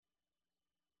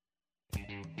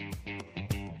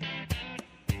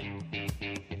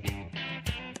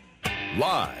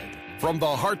Live from the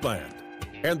heartland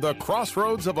and the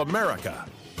crossroads of America,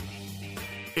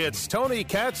 it's Tony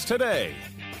Katz Today.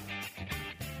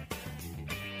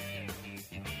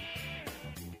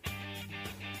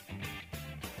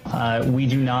 We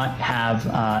do not have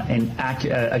an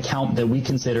account that we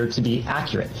consider to be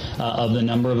accurate of the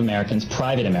number of Americans,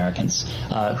 private Americans,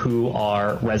 who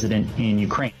are resident in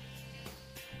Ukraine.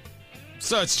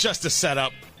 So it's just a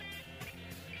setup.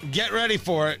 Get ready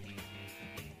for it.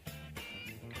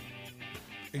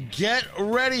 Get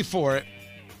ready for it.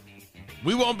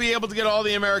 We won't be able to get all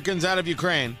the Americans out of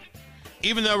Ukraine,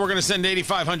 even though we're going to send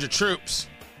 8,500 troops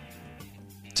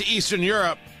to Eastern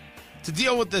Europe to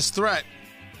deal with this threat.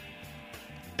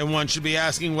 And one should be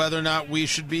asking whether or not we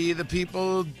should be the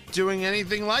people doing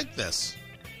anything like this.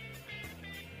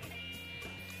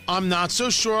 I'm not so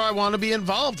sure I want to be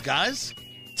involved, guys.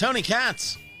 Tony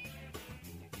Katz.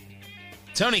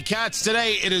 Tony Katz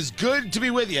Today. It is good to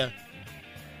be with you.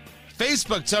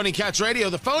 Facebook, Tony Katz Radio.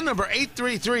 The phone number,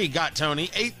 833-GOT-TONY,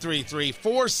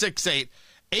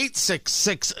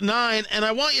 833-468-8669. And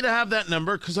I want you to have that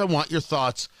number because I want your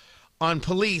thoughts on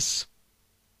police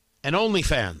and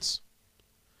OnlyFans.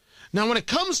 Now, when it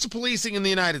comes to policing in the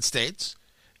United States,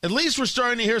 at least we're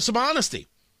starting to hear some honesty.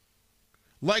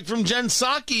 Like from Jen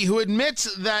Psaki, who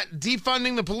admits that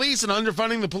defunding the police and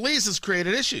underfunding the police has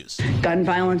created issues. Gun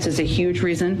violence is a huge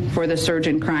reason for the surge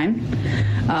in crime.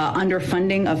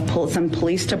 Underfunding of some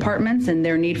police departments and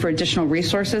their need for additional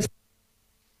resources.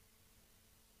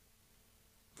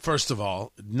 First of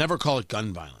all, never call it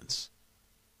gun violence.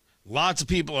 Lots of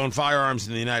people own firearms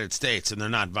in the United States, and they're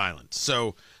not violent.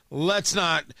 So let's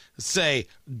not say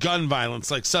gun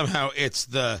violence like somehow it's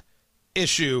the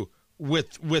issue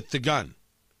with the gun.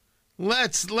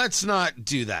 Let's not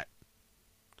do that.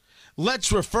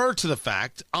 Let's refer to the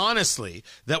fact, honestly,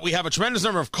 that we have a tremendous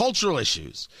number of cultural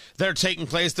issues that are taking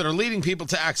place that are leading people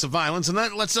to acts of violence, and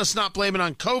then let's just not blame it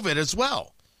on COVID as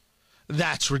well.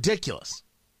 That's ridiculous.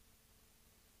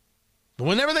 But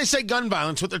whenever they say gun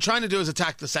violence, what they're trying to do is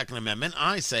attack the Second Amendment.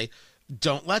 I say,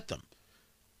 don't let them.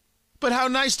 But how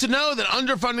nice to know that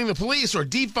underfunding the police or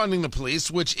defunding the police,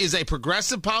 which is a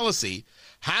progressive policy,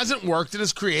 hasn't worked and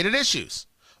has created issues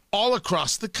all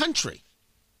across the country.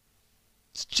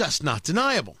 It's just not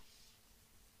deniable.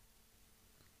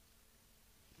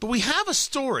 But we have a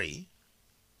story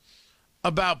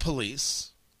about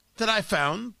police that I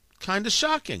found kind of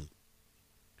shocking.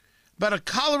 About a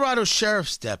Colorado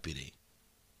sheriff's deputy.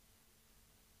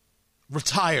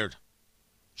 Retired.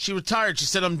 She retired. She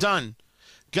said, I'm done.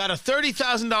 Got a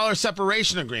 $30,000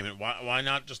 separation agreement. Why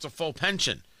not just a full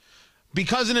pension?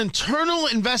 Because an internal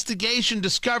investigation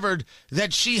discovered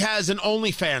that she has an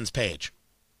OnlyFans page.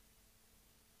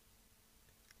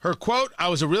 Her quote, I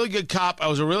was a really good cop, and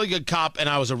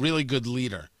I was a really good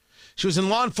leader. She was in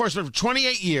law enforcement for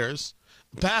 28 years,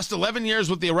 past 11 years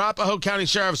with the Arapahoe County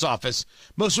Sheriff's Office,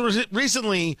 most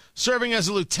recently serving as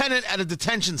a lieutenant at a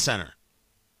detention center.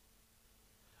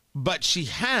 But she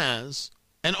has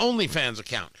an OnlyFans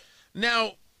account.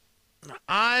 Now,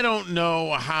 I don't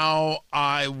know how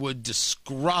I would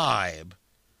describe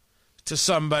to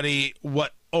somebody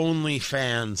what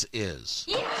OnlyFans is.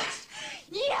 Yes!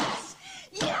 Yes!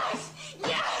 Yes!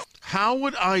 Yes! How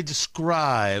would I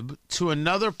describe to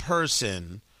another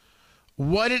person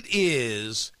what it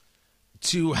is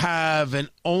to have an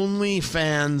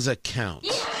OnlyFans account?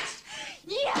 Yes!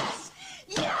 Yes!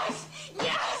 Yes!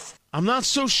 Yes! I'm not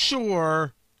so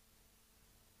sure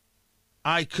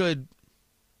I could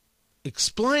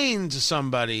explain to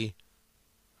somebody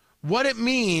what it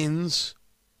means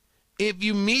if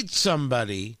you meet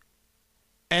somebody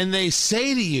and they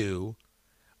say to you,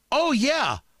 oh,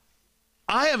 yeah,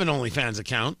 I have an OnlyFans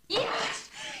account. Yes!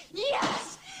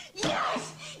 Yes!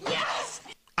 Yes! Yes!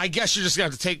 I guess you're just going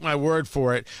to have to take my word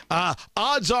for it.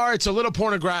 Odds are it's a little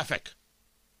pornographic.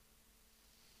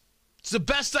 It's the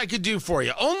best I could do for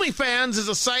you. OnlyFans is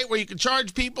a site where you can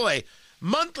charge people a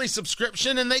monthly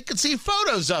subscription and they can see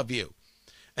photos of you.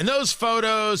 And those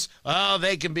photos,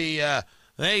 they can be,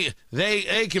 they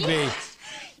can be,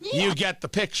 you get the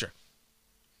picture.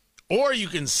 Or you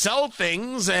can sell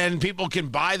things and people can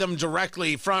buy them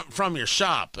directly from your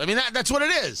shop. I mean, that's what it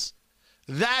is.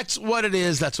 That's what it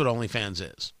is. That's what OnlyFans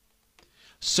is.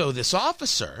 So this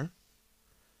officer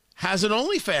has an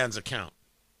OnlyFans account.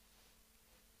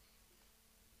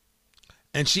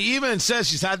 And she even says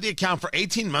she's had the account for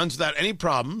 18 months without any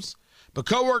problems. But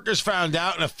coworkers found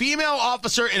out, and a female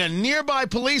officer in a nearby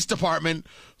police department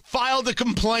filed a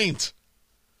complaint.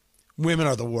 Women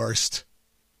are the worst.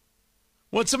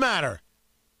 What's the matter?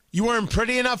 You weren't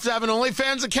pretty enough to have an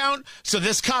OnlyFans account, so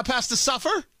this cop has to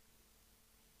suffer?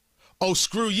 oh,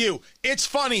 screw you. It's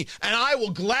funny, and I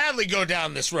will gladly go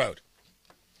down this road.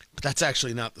 But that's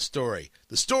actually not the story.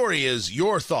 The story is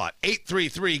your thought.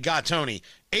 833-GOT-TONY.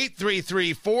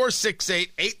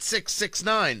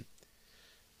 833-468-8669.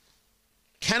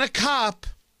 Can a cop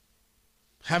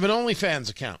have an OnlyFans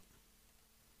account?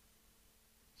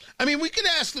 I mean, we could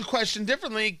ask the question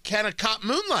differently. Can a cop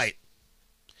moonlight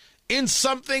in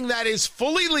something that is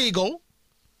fully legal,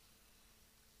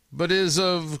 but is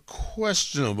of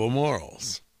questionable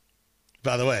morals?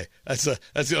 By the way, that's the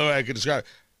only way I could describe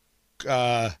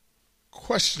it.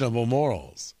 Questionable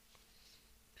morals.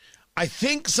 I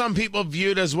think some people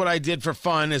viewed as what I did for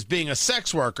fun as being a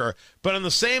sex worker, but I'm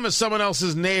the same as someone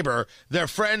else's neighbor, their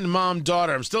friend, mom,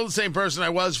 daughter. I'm still the same person I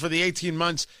was for the 18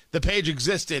 months the page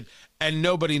existed, and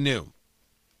nobody knew.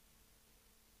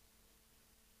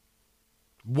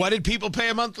 What did people pay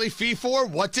a monthly fee for?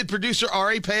 What did producer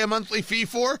Ari pay a monthly fee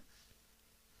for?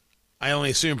 I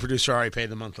only assume producer Ari paid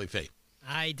the monthly fee.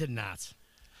 I did not.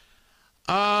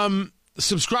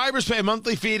 Subscribers pay a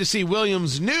monthly fee to see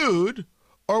Williams nude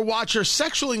or watch her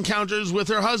sexual encounters with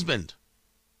her husband.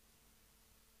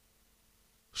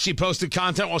 She posted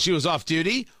content while she was off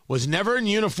duty, was never in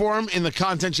uniform in the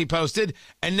content she posted,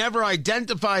 and never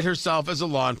identified herself as a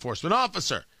law enforcement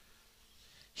officer.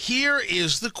 Here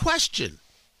is the question.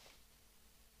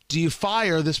 Do you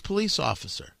fire this police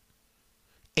officer?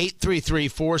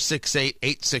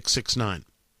 833-468-8669.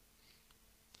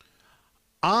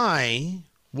 I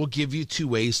will give you two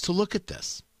ways to look at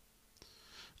this.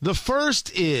 The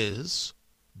first is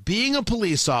being a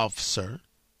police officer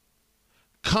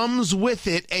comes with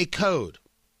it a code.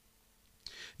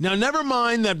 Now, never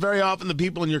mind that very often the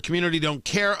people in your community don't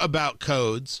care about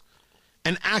codes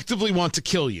and actively want to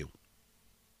kill you,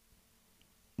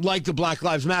 like the Black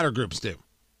Lives Matter groups do.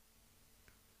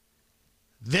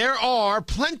 There are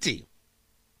plenty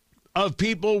of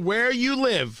people where you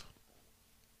live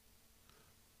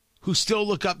who still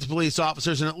look up to police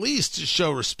officers and at least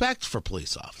show respect for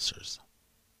police officers.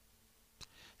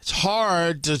 It's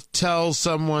hard to tell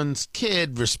someone's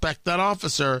kid, respect that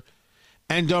officer,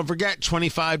 and don't forget,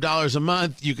 $25 a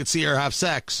month, you could see her have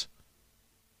sex.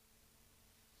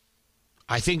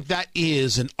 I think that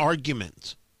is an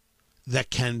argument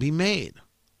that can be made.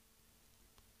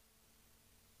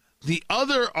 The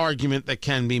other argument that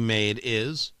can be made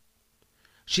is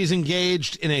she's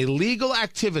engaged in a legal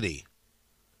activity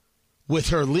with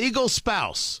her legal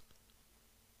spouse,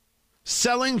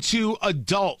 selling to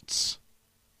adults.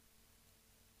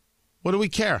 What do we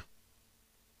care?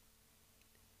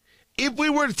 If we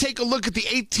were to take a look at the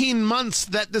 18 months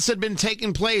that this had been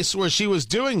taking place where she was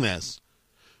doing this,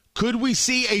 could we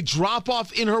see a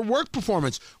drop-off in her work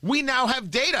performance? We now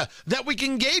have data that we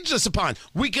can gauge this upon.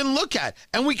 We can look at,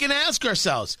 and we can ask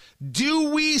ourselves,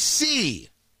 do we see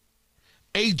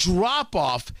a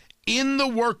drop-off in the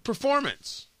work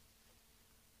performance?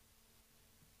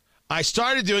 I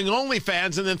started doing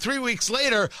OnlyFans, and then 3 weeks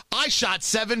later, I shot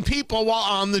 7 people while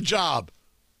on the job.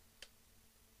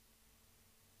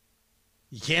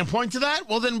 You can't point to that?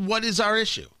 Well, then what is our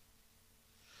issue?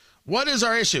 What is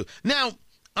our issue? Now,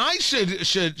 I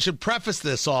should preface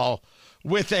this all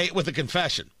with a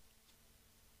confession.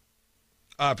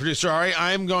 Producer Ari,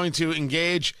 I'm going to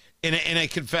engage in a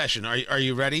confession. Are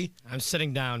you ready? I'm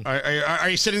sitting down. Are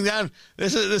you sitting down?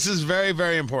 This is very,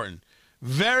 very important.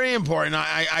 Very important.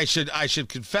 I should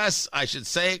confess. I should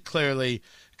say it clearly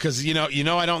because you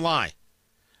know I don't lie.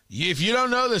 If you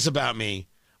don't know this about me,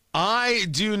 I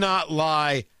do not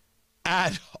lie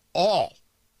at all.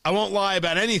 I won't lie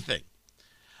about anything.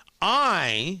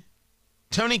 I,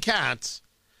 Tony Katz,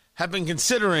 have been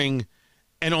considering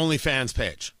an OnlyFans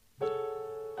page.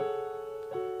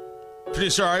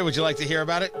 Producer Ari, would you like to hear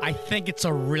about it? I think it's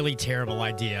a really terrible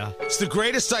idea. It's the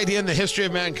greatest idea in the history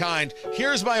of mankind.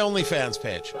 Here's my OnlyFans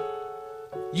page.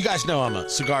 You guys know I'm a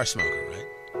cigar smoker, right?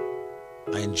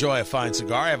 I enjoy a fine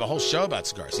cigar. I have a whole show about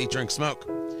cigars. Eat, drink, smoke.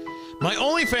 My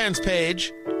OnlyFans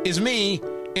page is me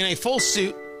in a full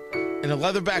suit in a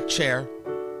leatherback chair.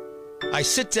 I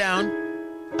sit down.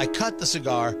 I cut the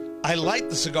cigar. I light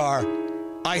the cigar.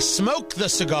 I smoke the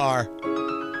cigar.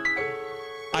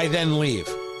 I then leave.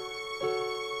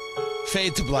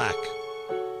 Fade to black.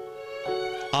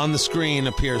 On the screen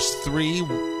appears 3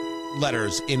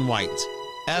 letters in white.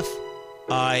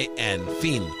 F-I-N.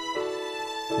 Fiend.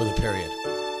 With a period.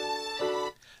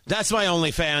 That's my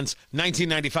OnlyFans.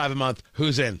 $19.95 a month.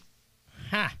 Who's in?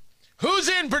 Huh. Who's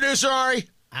in, Producer Ari?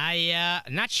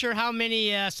 I'm not sure how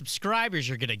many subscribers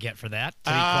you're going to get for that, to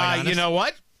be quite honest. You know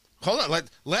what? Hold on.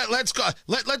 Let's go.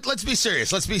 Let's be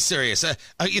serious. Let's be serious.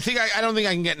 You think I don't think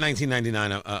I can get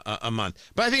 $19.99 a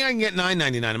month, but I think I can get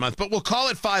 $9.99 a month. But we'll call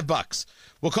it $5.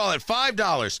 We'll call it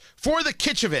 $5 for the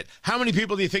kitsch of it. How many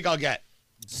people do you think I'll get?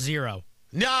 0.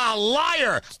 Nah,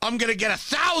 liar! I'm gonna get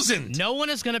 1,000. No one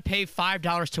is going to pay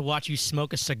 $5 to watch you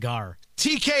smoke a cigar.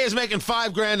 TK is making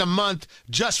 $5,000 a month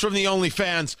just from the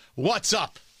OnlyFans. What's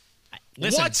up?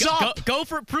 Listen, What's up? Go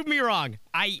for it. Prove me wrong.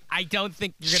 I don't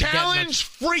think you're going to get much. Challenge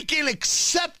freaking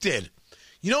accepted.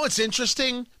 You know what's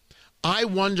interesting? I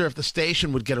wonder if the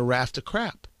station would get a raft of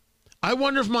crap. I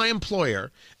wonder if my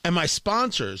employer and my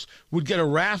sponsors would get a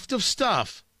raft of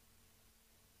stuff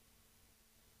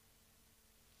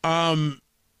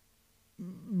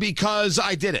because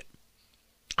I did it.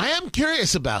 I am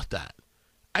curious about that.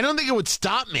 I don't think it would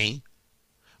stop me.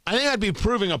 I think I'd be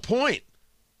proving a point.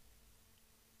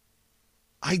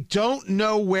 I don't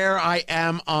know where I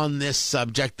am on this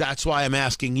subject. That's why I'm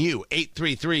asking you.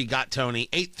 833-GOT-TONY,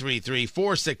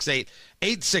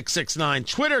 833-468-8669.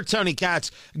 Twitter, Tony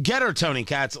Katz. Getter, Tony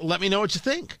Katz. Let me know what you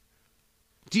think.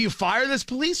 Do you fire this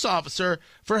police officer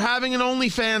for having an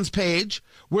OnlyFans page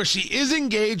where she is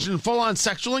engaged in full-on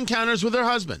sexual encounters with her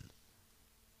husband?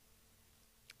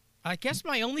 I guess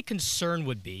my only concern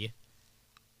would be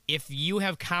if you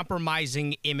have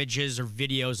compromising images or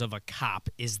videos of a cop,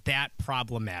 is that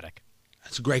problematic?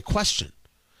 That's a great question.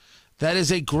 That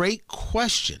is a great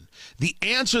question. The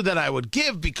answer that I would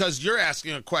give, because you're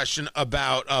asking a question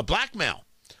about blackmail,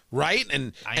 right?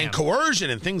 And coercion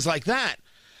and things like that.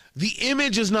 The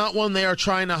image is not one they are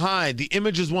trying to hide. The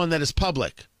image is one that is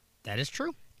public. That is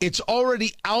true. It's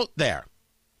already out there.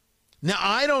 Now,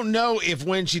 I don't know if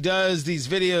when she does these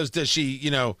videos, does she,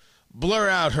 blur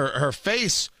out her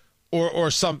face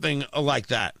or something like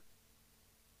that.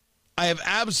 I have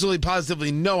absolutely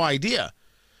positively no idea.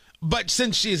 But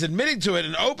since she is admitting to it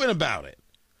and open about it,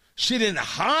 she didn't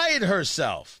hide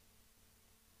herself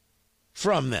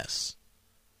from this.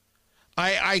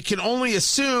 I can only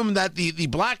assume that the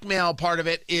blackmail part of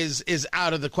it is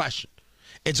out of the question.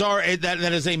 It's already that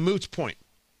is a moot point.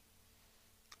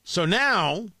 So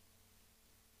now,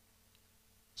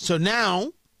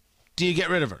 do you get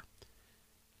rid of her?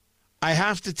 I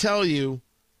have to tell you,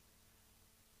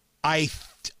 I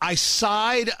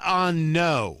side on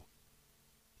no.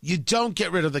 You don't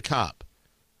get rid of the cop.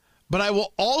 But I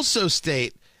will also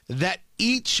state that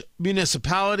each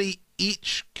municipality,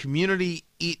 each community,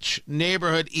 each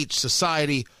neighborhood, each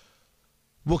society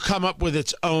will come up with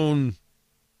its own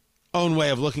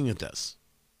way of looking at this.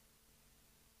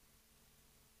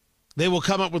 They will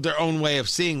come up with their own way of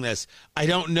seeing this. I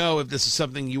don't know if this is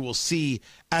something you will see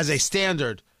as a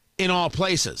standard in all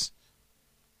places.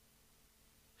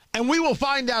 And we will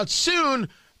find out soon,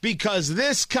 because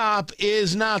this cop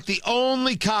is not the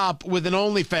only cop with an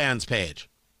OnlyFans page.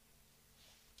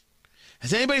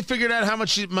 Has anybody figured out how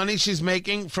much money she's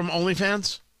making from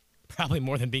OnlyFans? Probably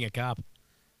more than being a cop.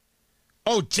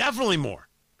 Oh, definitely more.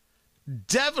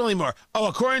 Definitely more. Oh,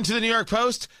 according to the New York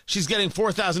Post, she's getting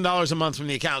 $4,000 a month from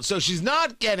the account. So she's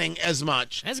not getting as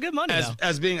much That's good money,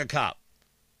 as being a cop.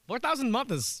 $4,000 a month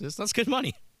that's good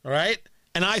money. All right?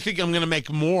 And I think I'm going to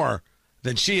make more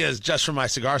than she is just from my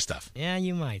cigar stuff. Yeah,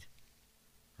 you might.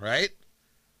 Right?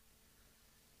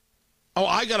 Oh,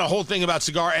 I got a whole thing about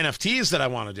cigar NFTs that I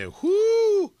want to do.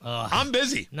 Whoo! I'm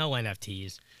busy. No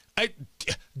NFTs.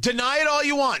 Deny it all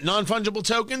you want. Non-fungible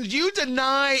tokens. You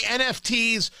deny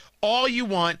NFTs all you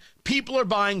want. People are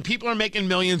buying. People are making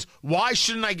millions. Why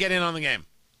shouldn't I get in on the game?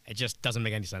 It just doesn't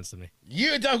make any sense to me.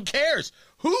 You don't cares.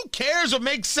 Who cares what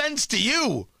makes sense to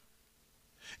you?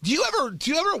 Do you ever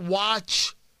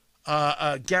watch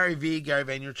Gary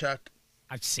Vaynerchuk?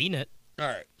 I've seen it. All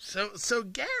right. So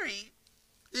Gary,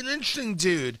 an interesting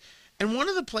dude, and one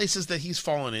of the places that he's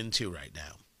fallen into right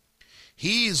now,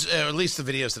 he's at least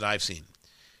the videos that I've seen,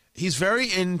 he's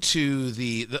very into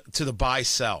the buy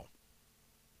sell.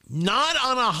 Not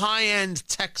on a high-end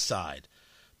tech side,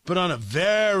 but on a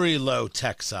very low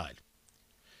tech side.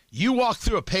 You walk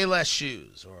through a Payless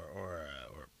shoes or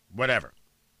whatever,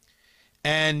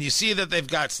 and you see that they've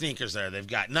got sneakers there. They've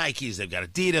got Nikes, they've got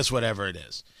Adidas, whatever it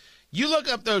is. You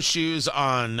look up those shoes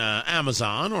on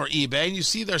Amazon or eBay, and you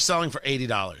see they're selling for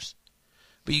 $80.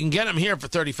 But you can get them here for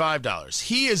 $35.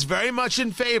 He is very much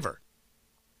in favor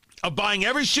of buying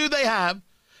every shoe they have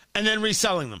and then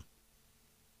reselling them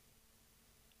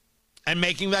and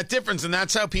making that difference. And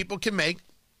that's how people can make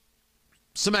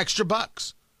some extra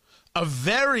bucks. A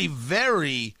very,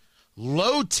 very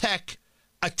low-tech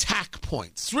attack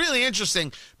point. It's really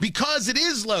interesting because it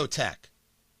is low-tech.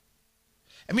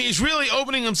 I mean, he's really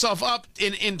opening himself up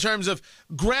in terms of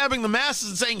grabbing the masses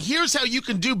and saying, here's how you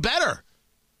can do better.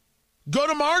 Go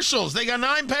to Marshall's. They got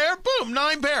 9 pair. Boom,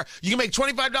 9 pair. You can make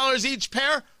 $25 each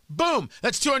pair. Boom.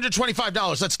 That's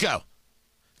 $225. Let's go.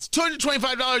 It's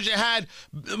 $225 you had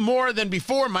more than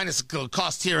before, minus the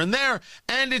cost here and there.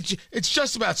 And it's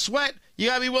just about sweat. You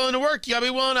got to be willing to work. You got to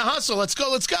be willing to hustle. Let's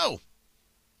go. Let's go.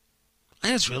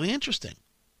 And it's really interesting.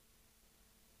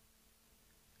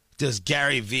 Does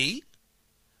Gary V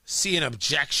see an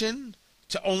objection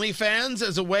to OnlyFans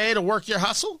as a way to work your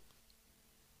hustle?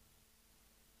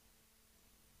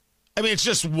 I mean, it's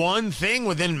just one thing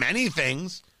within many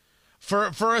things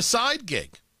for a side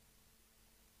gig.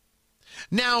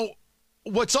 Now,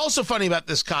 what's also funny about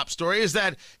this cop story is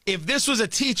that if this was a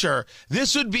teacher,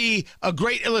 this would be a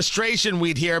great illustration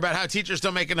we'd hear about how teachers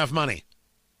don't make enough money.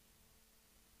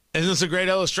 Isn't this a great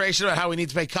illustration about how we need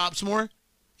to pay cops more?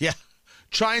 Yeah.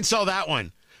 Try and sell that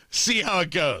one. See how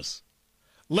it goes.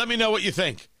 Let me know what you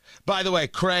think. By the way,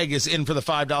 Craig is in for the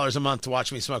 $5 a month to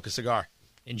watch me smoke a cigar.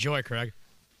 Enjoy, Craig.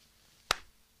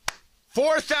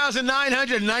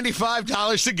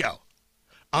 $4,995 to go.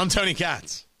 I'm Tony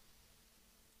Katz.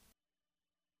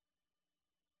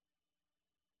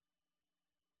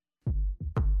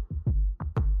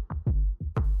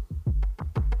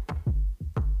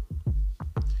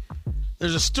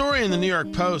 There's a story in the New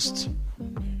York Post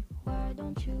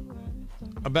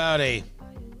about a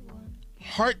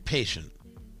heart patient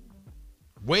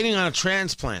waiting on a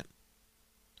transplant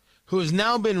who has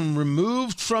now been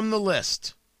removed from the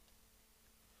list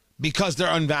because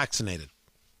they're unvaccinated.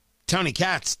 Tony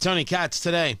Katz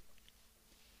today.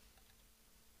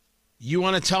 You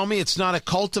want to tell me it's not a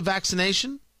cult of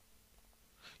vaccination?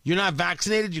 You're not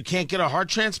vaccinated, you can't get a heart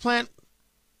transplant?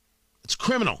 It's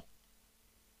criminal.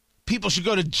 People should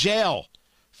go to jail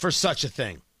for such a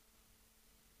thing.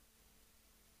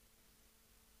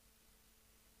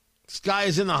 This guy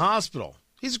is in the hospital.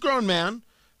 He's a grown man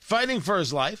fighting for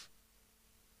his life.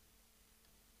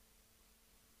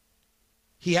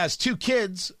 He has 2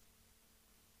 kids.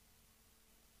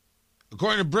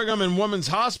 According to Brigham and Women's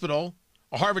Hospital,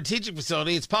 a Harvard teaching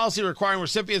facility, its policy requiring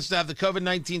recipients to have the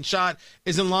COVID-19 shot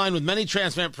is in line with many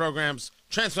transplant programs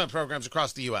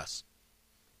across the U.S.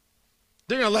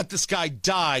 They're going to let this guy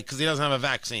die because he doesn't have a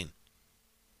vaccine.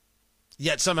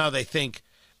 Yet somehow they think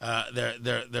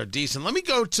they're decent. Let me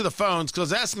go to the phones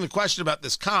because I was asking the question about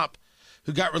this cop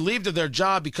who got relieved of their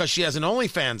job because she has an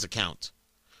OnlyFans account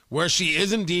where she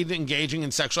is indeed engaging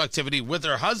in sexual activity with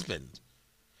her husband.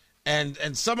 And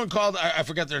someone called, I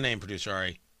forget their name, producer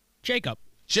Ari. Jacob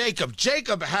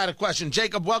had a question.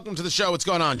 Jacob, welcome to the show. What's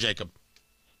going on, Jacob?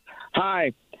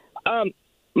 Hi.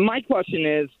 My question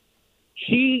is,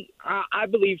 I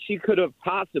believe she could have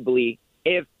possibly,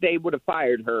 if they would have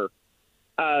fired her,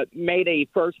 made a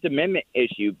First Amendment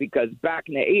issue because back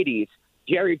in the 80s,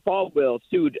 Jerry Falwell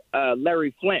sued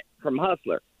Larry Flynt from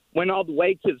Hustler. Went all the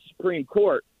way to the Supreme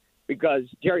Court because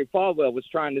Jerry Falwell was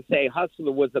trying to say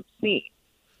Hustler was obscene.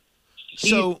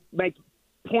 She makes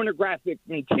pornographic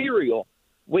material,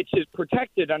 which is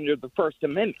protected under the First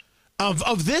Amendment.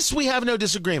 Of this, we have no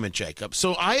disagreement, Jacob.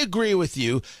 So I agree with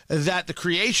you that the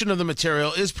creation of the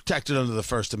material is protected under the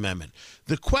First Amendment.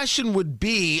 The question would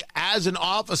be, as an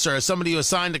officer, as somebody who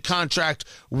signed a contract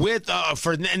with,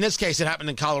 in this case, it happened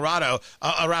in Colorado,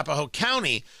 Arapahoe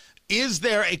County, is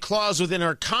there a clause within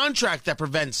her contract that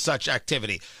prevents such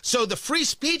activity? So the free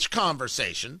speech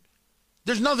conversation,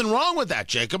 there's nothing wrong with that,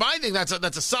 Jacob. I think that's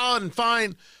a solid and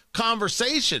fine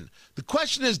conversation. The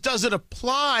question is, does it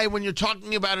apply when you're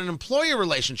talking about an employer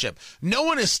relationship? No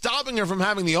one is stopping her from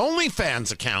having the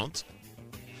OnlyFans account,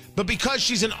 but because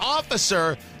she's an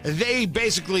officer, they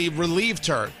basically relieved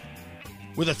her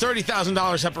with a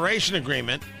 $30,000 separation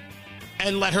agreement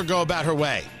and let her go about her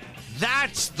way.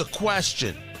 That's the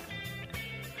question.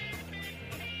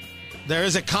 There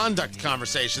is a conduct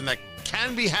conversation that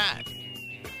can be had.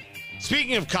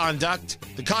 Speaking of conduct,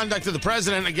 the conduct of the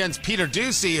president against Peter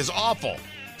Doocy is awful.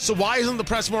 So why isn't the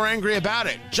press more angry about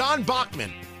it? John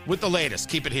Bachman with the latest.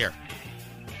 Keep it here.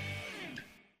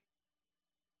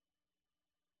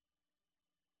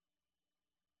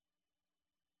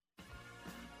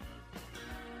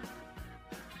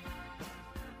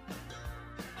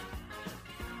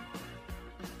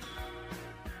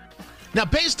 Now,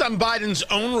 based on Biden's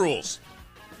own rules,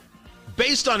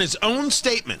 based on his own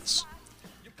statements,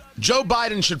 Joe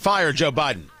Biden should fire Joe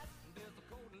Biden.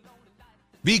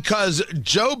 Because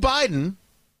Joe Biden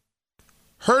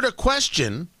heard a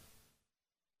question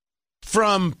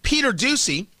from Peter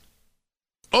Doocy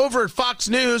over at Fox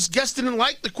News. Guess didn't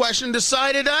like the question,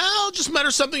 decided, I'll just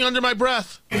mutter something under my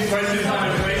breath. Do you think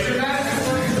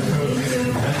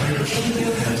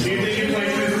he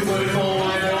places political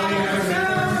liability?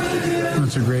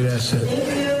 That's a great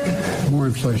asset. More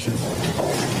inflation. question.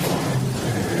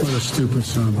 What a stupid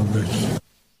son of a bitch.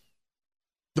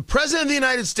 The president of the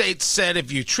United States said,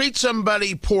 if you treat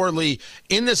somebody poorly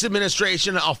in this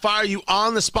administration, I'll fire you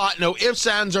on the spot. No ifs,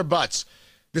 ands, or buts.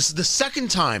 This is the second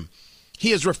time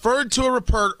he has referred to a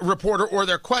reporter or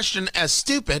their question as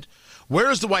stupid.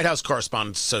 Where is the White House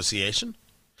Correspondents Association?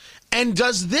 And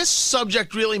does this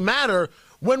subject really matter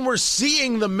when we're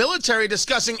seeing the military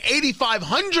discussing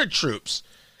 8,500 troops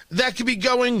that could be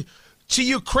going to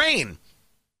Ukraine?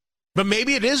 But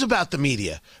maybe it is about the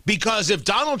media, because if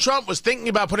Donald Trump was thinking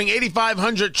about putting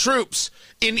 8,500 troops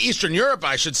in Eastern Europe,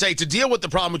 I should say, to deal with the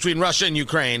problem between Russia and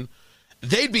Ukraine,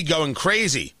 they'd be going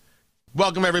crazy.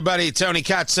 Welcome, everybody. Tony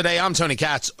Katz today. I'm Tony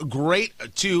Katz. Great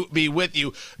to be with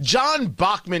you. John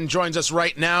Bachman joins us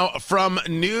right now from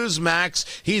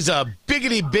Newsmax. He's a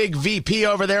biggity big VP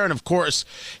over there. And, of course,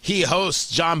 he hosts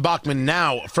John Bachman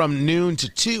Now from noon to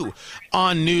 2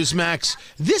 on Newsmax.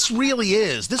 This really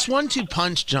is, this 1-2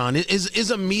 punch, John,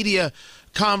 is a media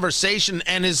conversation,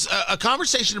 and is a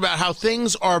conversation about how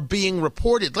things are being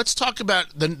reported. Let's talk about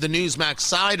the Newsmax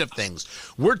side of things.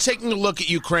 We're taking a look at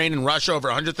Ukraine and Russia. Over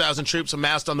 100,000 troops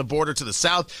amassed on the border to the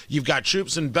south. You've got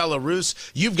troops in Belarus.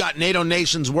 You've got NATO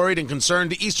nations worried and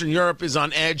concerned. Eastern Europe is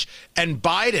on edge. And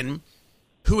Biden,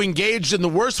 who engaged in the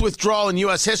worst withdrawal in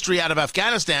U.S. history out of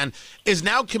Afghanistan, is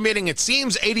now committing, it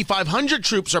seems, 8,500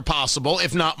 troops are possible,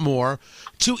 if not more,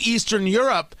 to Eastern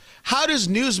Europe. How does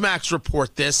Newsmax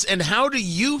report this, and how do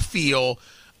you feel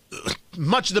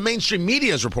much of the mainstream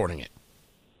media is reporting it?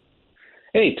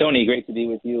 Hey, Tony, great to be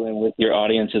with you and with your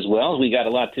audience as well. We got a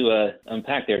lot to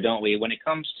unpack there, don't we? When it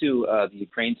comes to the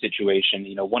Ukraine situation,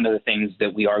 you know, one of the things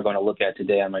that we are going to look at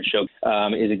today on my show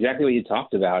is exactly what you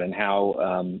talked about, and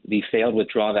how the failed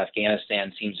withdrawal of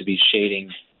Afghanistan seems to be shading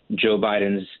Joe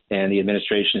Biden's and the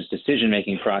administration's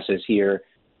decision-making process here.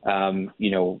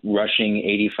 Rushing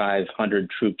 8,500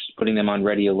 troops, putting them on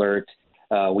ready alert.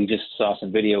 We just saw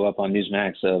some video up on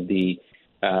Newsmax of the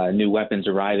new weapons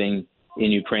arriving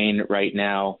in Ukraine right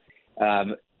now.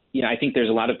 I think there's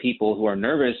a lot of people who are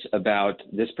nervous about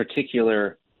this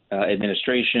particular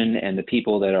administration and the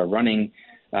people that are running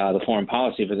the foreign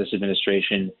policy for this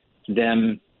administration,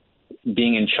 them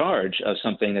being in charge of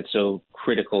something that's so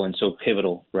critical and so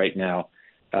pivotal right now.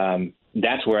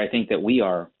 That's where I think that we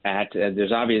are at.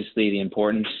 There's obviously the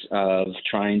importance of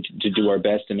trying to do our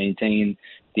best to maintain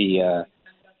the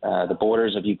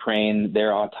borders of Ukraine,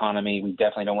 their autonomy. We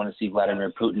definitely don't want to see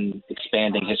Vladimir Putin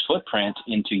expanding his footprint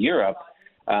into Europe.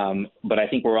 But I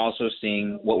think we're also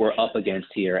seeing what we're up against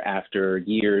here after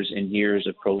years and years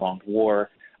of prolonged war,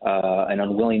 an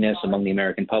unwillingness among the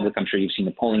American public. I'm sure you've seen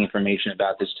the polling information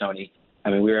about this, Tony. I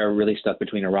mean, we are really stuck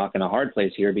between a rock and a hard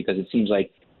place here, because it seems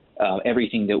like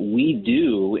everything that we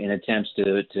do in attempts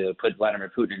to put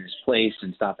Vladimir Putin in his place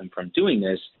and stop him from doing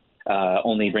this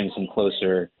only brings him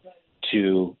closer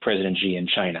to President Xi in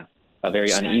China. A very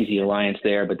uneasy alliance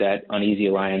there, but that uneasy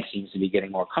alliance seems to be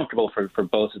getting more comfortable for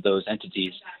both of those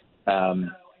entities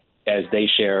as they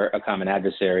share a common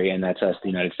adversary, and that's us, the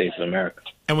United States of America.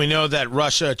 And we know that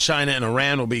Russia, China, and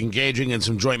Iran will be engaging in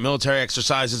some joint military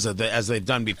exercises as they've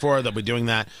done before. They'll be doing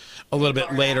that a little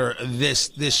bit later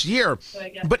this year.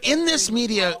 But in this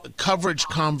media coverage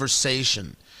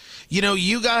conversation,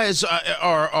 you guys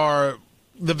are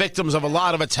the victims of a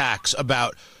lot of attacks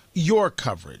about your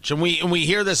coverage. And we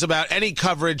hear this about any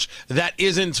coverage that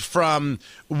isn't from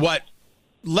what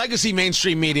legacy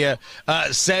mainstream media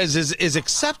says is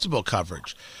acceptable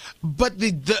coverage. But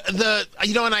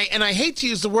and I hate to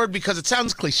use the word because it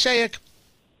sounds clichéic,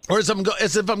 or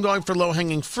as if I'm going for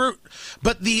low-hanging fruit.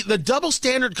 But the double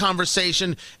standard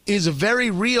conversation is very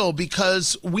real,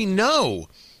 because we know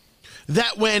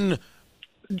that when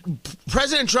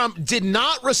President Trump did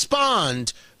not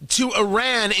respond to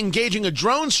Iran engaging a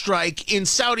drone strike in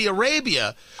Saudi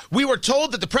Arabia, we were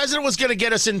told that the president was going to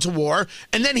get us into war,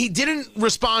 and then he didn't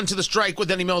respond to the strike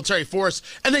with any military force,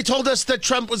 and they told us that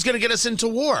Trump was going to get us into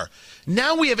war.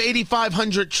 Now we have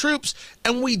 8,500 troops,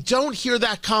 and we don't hear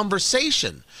that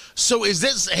conversation. So is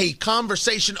this a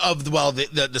conversation of, well,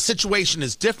 the situation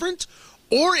is different?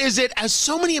 Or is it, as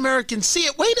so many Americans see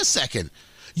it, wait a second,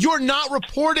 you're not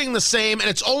reporting the same, and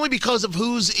it's only because of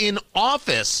who's in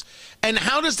office? And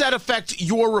how does that affect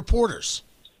your reporters?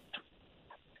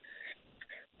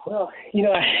 Well,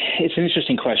 it's an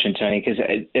interesting question, Tony, because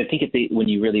I think when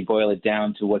you really boil it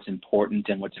down to what's important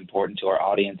and what's important to our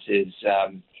audience is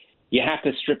you have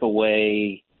to strip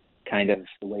away kind of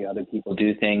the way other people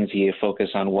do things. You focus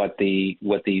on what the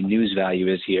news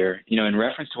value is here. In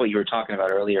reference to what you were talking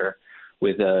about earlier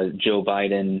with Joe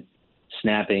Biden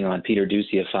snapping on Peter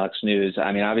Doocy of Fox News,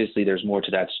 I mean, obviously there's more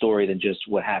to that story than just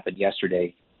what happened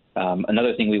yesterday.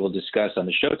 Another thing we will discuss on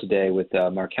the show today with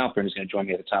Mark Halpern, who's going to join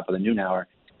me at the top of the noon hour,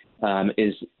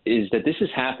 is that this is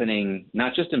happening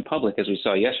not just in public, as we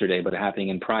saw yesterday, but happening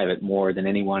in private more than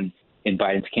anyone in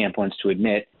Biden's camp wants to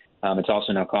admit. It's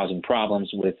also now causing problems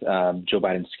with Joe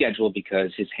Biden's schedule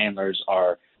because his handlers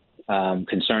are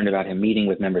concerned about him meeting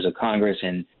with members of Congress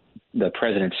and the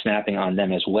president snapping on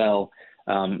them as well.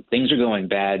 Things are going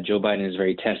bad. Joe Biden is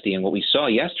very testy. And what we saw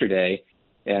yesterday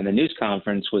in the news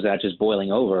conference was that just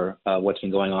boiling over what's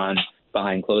been going on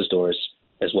behind closed doors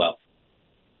as well.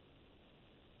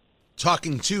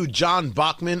 Talking to John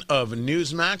Bachman of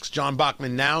Newsmax. John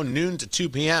Bachman now, noon to 2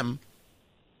 p.m.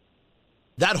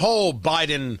 That whole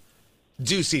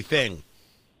Biden-Ducey thing,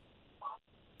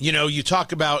 you know, you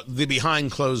talk about the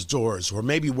behind closed doors or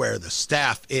maybe where the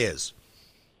staff is.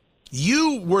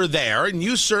 You were there, and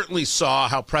you certainly saw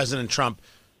how President Trump,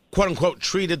 quote-unquote,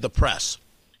 treated the press.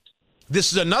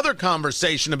 This is another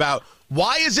conversation about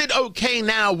why is it okay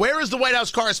now? Where is the White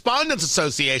House Correspondents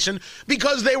Association?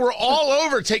 Because they were all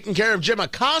over taking care of Jim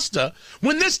Acosta.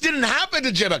 When this didn't happen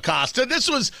to Jim Acosta, this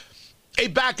was a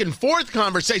back-and-forth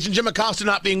conversation. Jim Acosta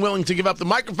not being willing to give up the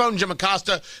microphone. Jim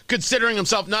Acosta considering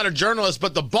himself not a journalist,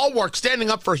 but the bulwark standing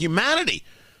up for humanity.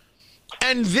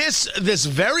 And this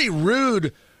very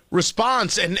rude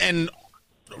response and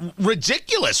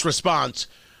ridiculous response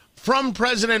from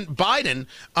President Biden.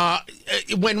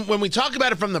 When we talk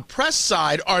about it from the press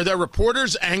side, are there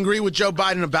reporters angry with Joe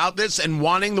Biden about this and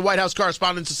wanting the White House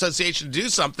Correspondents Association to do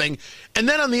something? And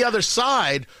then on the other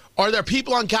side, are there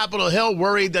people on Capitol Hill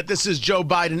worried that this is Joe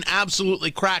Biden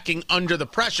absolutely cracking under the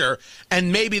pressure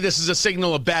and maybe this is a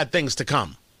signal of bad things to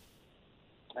come?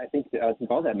 I think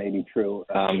all that may be true.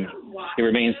 It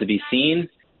remains to be seen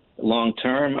long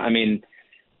term. I mean,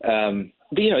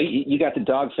 but, you know, you got the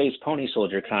dog-faced pony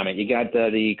soldier comment. You got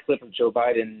the clip of Joe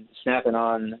Biden snapping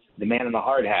on the man in the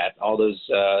hard hat, all those,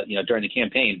 during the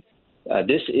campaign.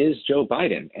 This is Joe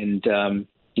Biden. And,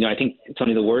 I think,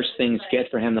 Tony, the worse things get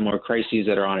for him, the more crises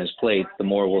that are on his plate, the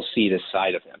more we'll see this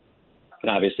side of him. And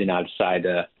obviously not a side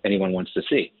anyone wants to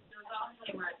see.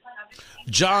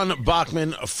 John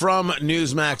Bachman from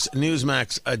Newsmax,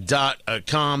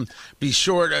 newsmax.com. Be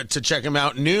sure to check him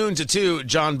out. Noon to 2,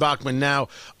 John Bachman now.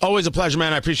 Always a pleasure,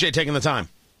 man. I appreciate taking the time.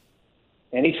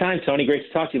 Anytime, Tony. Great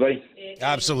to talk to you, buddy.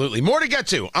 Absolutely. More to get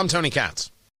to. I'm Tony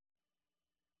Katz.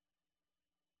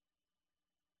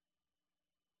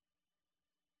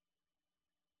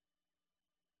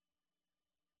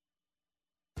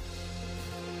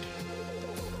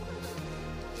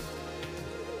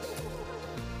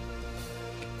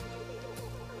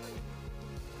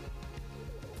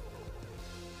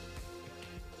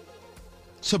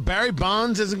 So Barry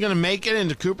Bonds isn't going to make it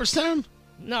into Cooperstown?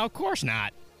 No, of course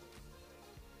not.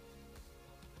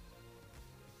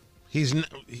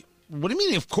 What do you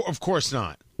mean, of course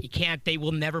not? You can't. They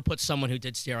will never put someone who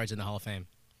did steroids in the Hall of Fame.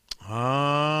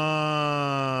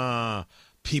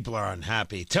 People are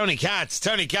unhappy. Tony Katz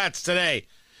today.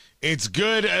 It's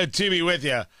good to be with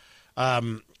you.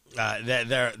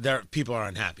 People are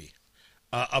unhappy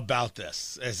about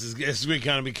this. This is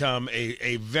going to become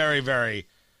a very, very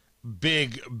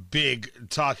big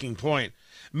talking point.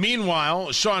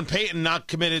 Meanwhile, Sean Payton not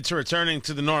committed to returning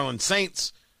to the New Orleans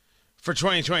Saints for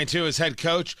 2022 as head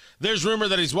coach. There's rumor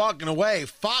that he's walking away.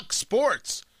 Fox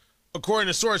Sports, according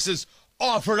to sources,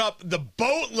 offered up the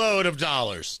boatload of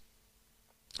dollars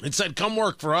and said, come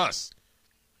work for us.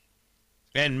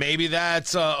 And maybe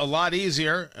that's a lot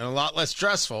easier and a lot less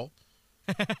stressful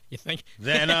you think?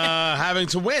 than having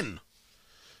to win.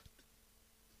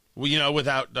 Well,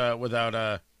 without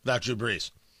Drew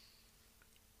Brees.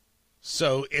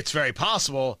 So it's very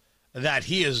possible that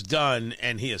he is done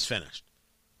and he is finished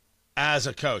as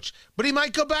a coach. But he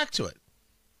might go back to it.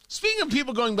 Speaking of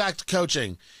people going back to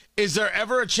coaching, is there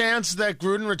ever a chance that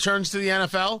Gruden returns to the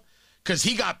NFL? Because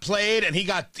he got played and he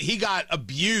got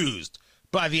abused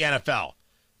by the NFL.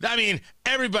 I mean,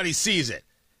 everybody sees it.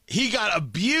 He got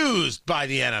abused by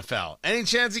the NFL. Any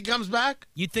chance he comes back?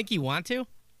 You'd think he want to?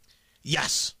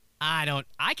 Yes. I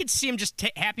could see him just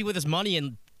happy with his money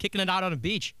and kicking it out on a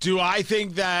beach. Do I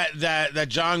think that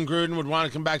John Gruden would want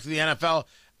to come back to the NFL?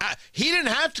 He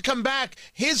didn't have to come back.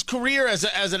 His career as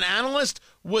an analyst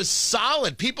was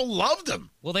solid. People loved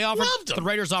him. Well, the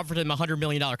Raiders offered him a $100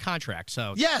 million contract.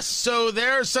 So yes, so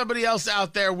there's somebody else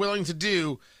out there willing to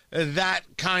do that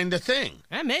kind of thing.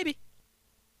 Maybe.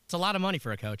 It's a lot of money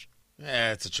for a coach.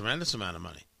 Yeah, it's a tremendous amount of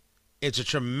money. It's a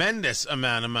tremendous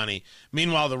amount of money.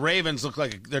 Meanwhile, the Ravens look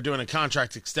like they're doing a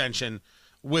contract extension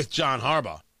with John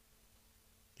Harbaugh.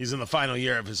 He's in the final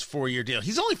year of his 4-year deal.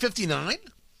 He's only 59?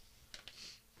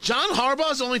 John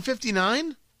Harbaugh's only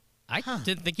 59? I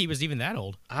didn't think he was even that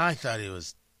old. I thought he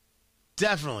was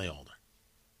Definitely older.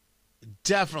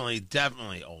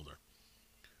 Definitely older.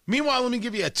 Meanwhile, let me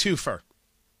give you a twofer.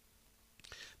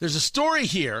 There's a story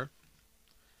here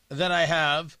that I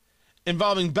have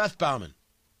involving Beth Bauman.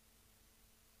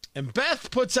 And Beth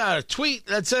puts out a tweet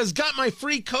that says, "Got my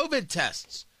free COVID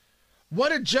tests."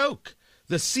 What a joke.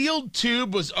 The sealed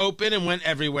tube was open and went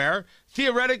everywhere.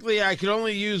 Theoretically, I could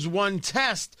only use one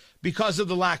test because of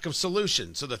the lack of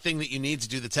solution. So the thing that you need to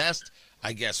do the test,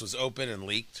 I guess, was open and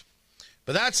leaked.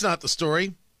 But that's not the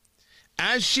story.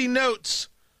 As she notes,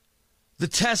 the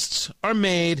tests are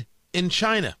made in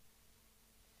China.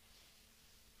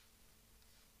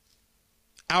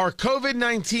 Our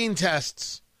COVID-19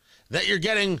 tests that you're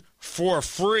getting for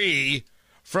free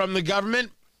from the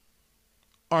government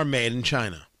are made in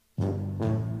China.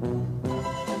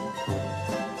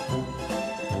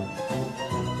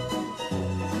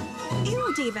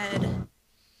 Ew, David.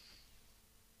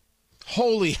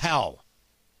 Holy hell.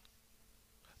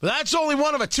 That's only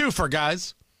one of a twofer,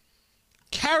 guys.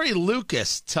 Carrie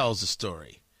Lucas tells a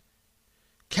story.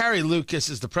 Carrie Lucas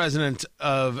is the president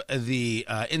of the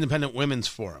Independent Women's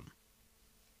Forum.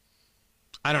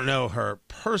 I don't know her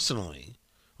personally,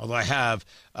 although I have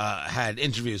had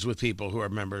interviews with people who are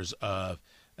members of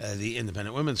the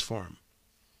Independent Women's Forum.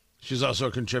 She's also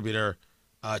a contributor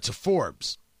to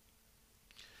Forbes.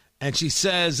 And she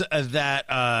says that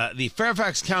the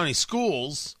Fairfax County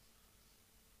schools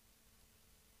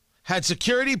had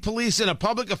security police and a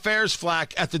public affairs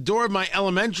flak at the door of my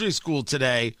elementary school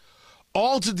today,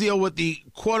 all to deal with the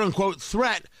quote-unquote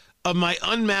threat of my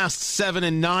unmasked 7-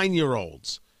 and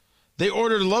 9-year-olds. They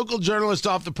ordered a local journalist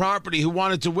off the property who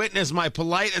wanted to witness my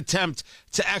polite attempt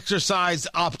to exercise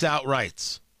opt-out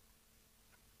rights.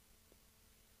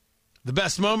 The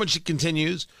best moment, she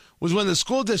continues, was when the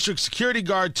school district security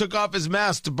guard took off his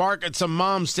mask to bark at some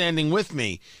mom standing with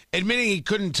me, admitting he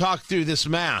couldn't talk through this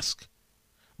mask.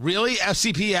 Really?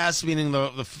 FCPS, meaning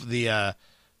the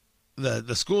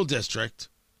school district,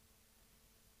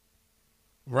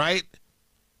 right?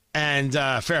 And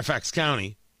Fairfax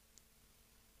County.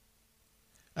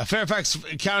 A Fairfax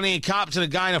County cop to a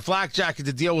guy in a flak jacket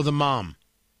to deal with a mom.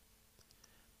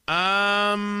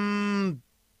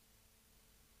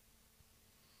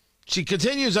 She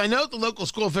continues, I note the local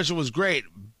school official was great,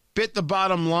 but the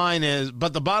bottom line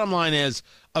is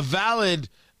a valid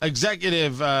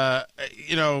executive, what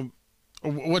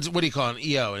do you call it? An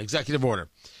EO, an executive order,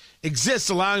 exists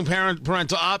allowing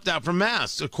parental opt-out from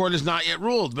masks. The court has not yet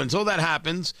ruled, but until that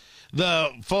happens,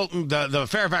 the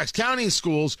Fairfax County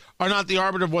schools are not the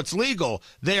arbiter of what's legal.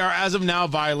 They are, as of now,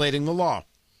 violating the law.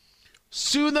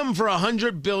 Sue them for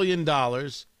 $100 billion.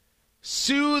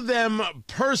 Sue them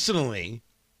personally.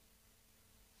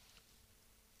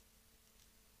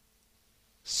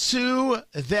 Sue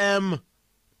them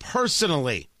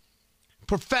personally,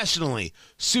 professionally.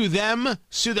 Sue them,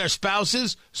 sue their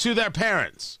spouses, sue their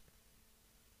parents.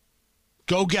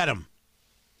 Go get them.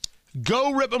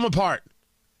 Go rip them apart.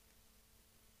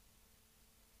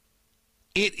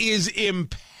 It is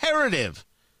imperative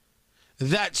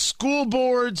that school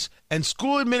boards and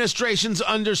school administrations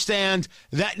understand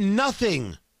that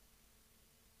nothing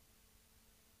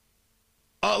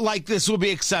like this will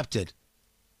be accepted.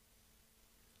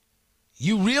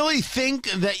 You really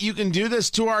think that you can do this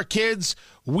to our kids?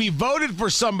 We voted for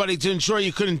somebody to ensure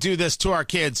you couldn't do this to our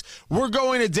kids. We're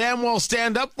going to damn well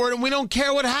stand up for it, and we don't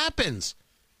care what happens.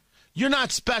 You're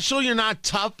not special. You're not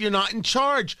tough. You're not in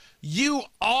charge. You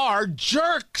are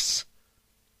jerks.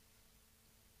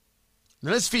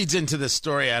 Now, this feeds into this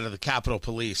story out of the Capitol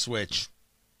Police, which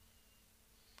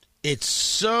it's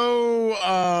so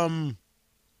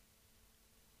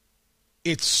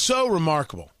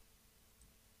remarkable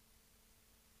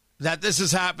that this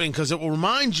is happening, because it will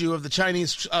remind you of the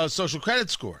Chinese social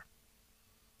credit score.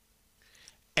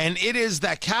 And it is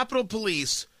that Capitol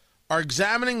Police are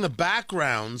examining the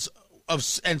backgrounds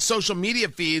and social media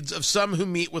feeds of some who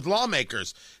meet with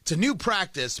lawmakers. It's a new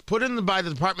practice put in by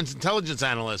the department's intelligence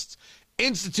analysts,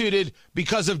 instituted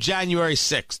because of January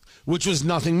 6th, which was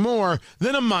nothing more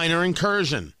than a minor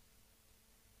incursion.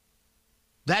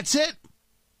 That's it.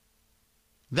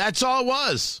 That's all it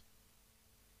was.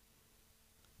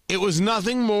 It was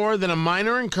nothing more than a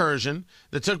minor incursion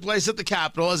that took place at the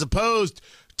Capitol, as opposed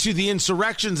to the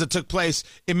insurrections that took place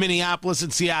in Minneapolis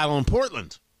and Seattle and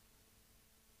Portland.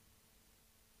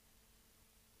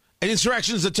 And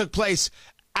insurrections that took place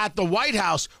at the White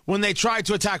House when they tried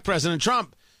to attack President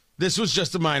Trump. This was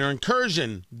just a minor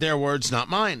incursion. Their words, not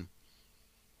mine.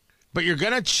 But you're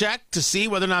going to check to see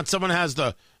whether or not someone has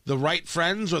the right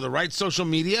friends or the right social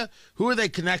media. Who are they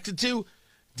connected to?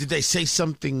 Did they say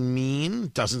something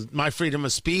mean? My freedom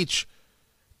of speech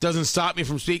Doesn't stop me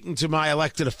from speaking to my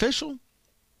elected official.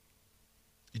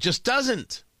 It just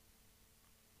doesn't.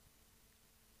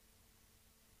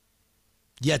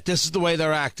 Yet this is the way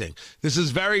they're acting. This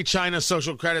is very China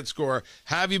social credit score.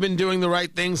 Have you been doing the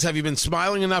right things? Have you been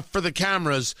smiling enough for the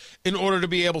cameras in order to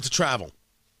be able to travel?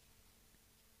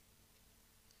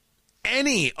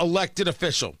 Any elected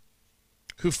official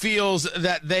who feels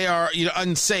that they are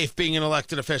unsafe being an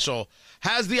elected official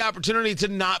has the opportunity to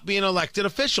not be an elected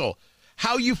official.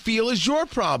 How you feel is your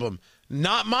problem,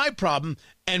 not my problem.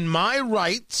 And my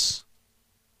rights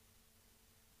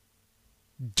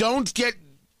don't get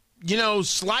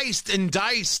sliced and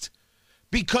diced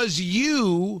because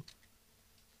you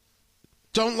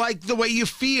don't like the way you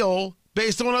feel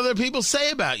based on what other people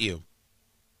say about you.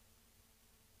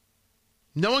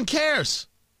 No one cares.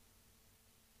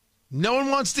 No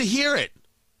one wants to hear it.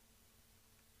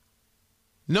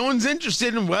 No one's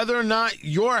interested in whether or not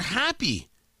you're happy,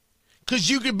 because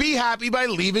you could be happy by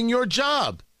leaving your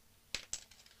job.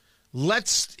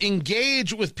 Let's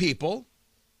engage with people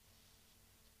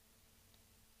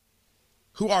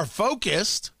who are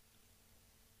focused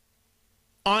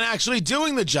on actually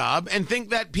doing the job and think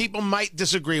that people might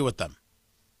disagree with them.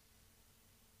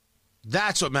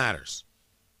 That's what matters.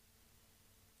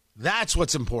 That's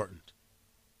what's important.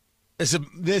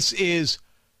 This is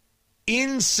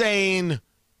insane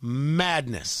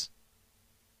madness.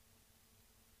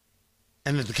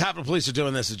 And that the Capitol Police are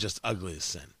doing this is just ugly as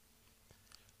sin.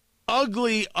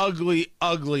 Ugly, ugly,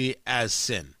 ugly as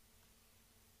sin.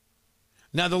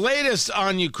 Now, the latest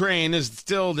on Ukraine is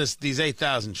still these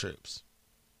 8,000 troops,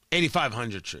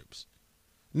 8,500 troops.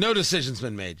 No decision's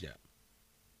been made yet.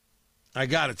 I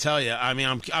got to tell you, I mean,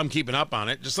 I'm keeping up on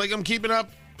it, just like I'm keeping up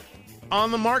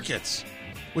on the markets,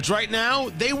 which right now,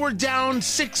 they were down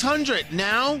 600.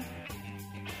 Now,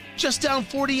 just down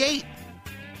 48.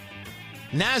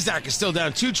 NASDAQ is still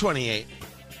down 228.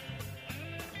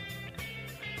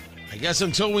 I guess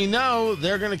until we know,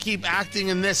 they're going to keep acting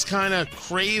in this kind of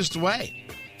crazed way.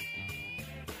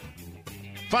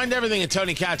 Find everything at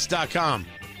TonyKatz.com.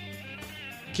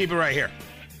 Keep it right here.